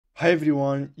Hi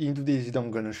everyone, in today's video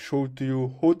I'm gonna show to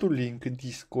you how to link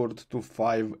Discord to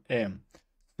FiveM.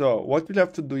 So what you'll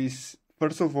have to do is,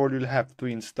 first of all, you'll have to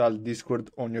install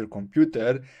Discord on your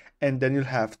computer, and then you'll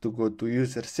have to go to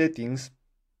user settings,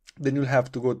 then you'll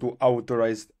have to go to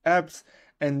authorized apps,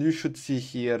 and you should see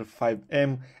here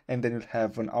FiveM, and then you'll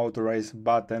have an authorized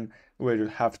button where you'll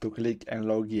have to click and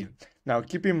log in. Now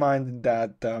keep in mind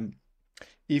that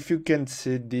if you can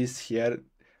see this here,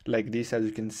 like this, as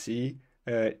you can see,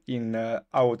 in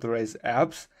authorized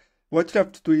apps, what you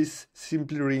have to do is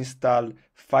simply reinstall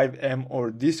FiveM or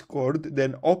Discord,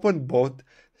 then open both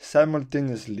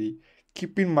simultaneously.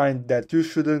 Keep in mind that you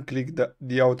shouldn't click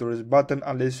the authorized button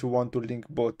unless you want to link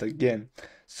both again.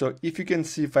 So if you can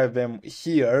see FiveM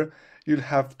here, you'll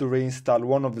have to reinstall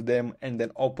one of them and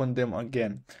then open them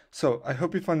again. So I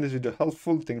hope you found this video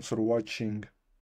helpful. Thanks for watching.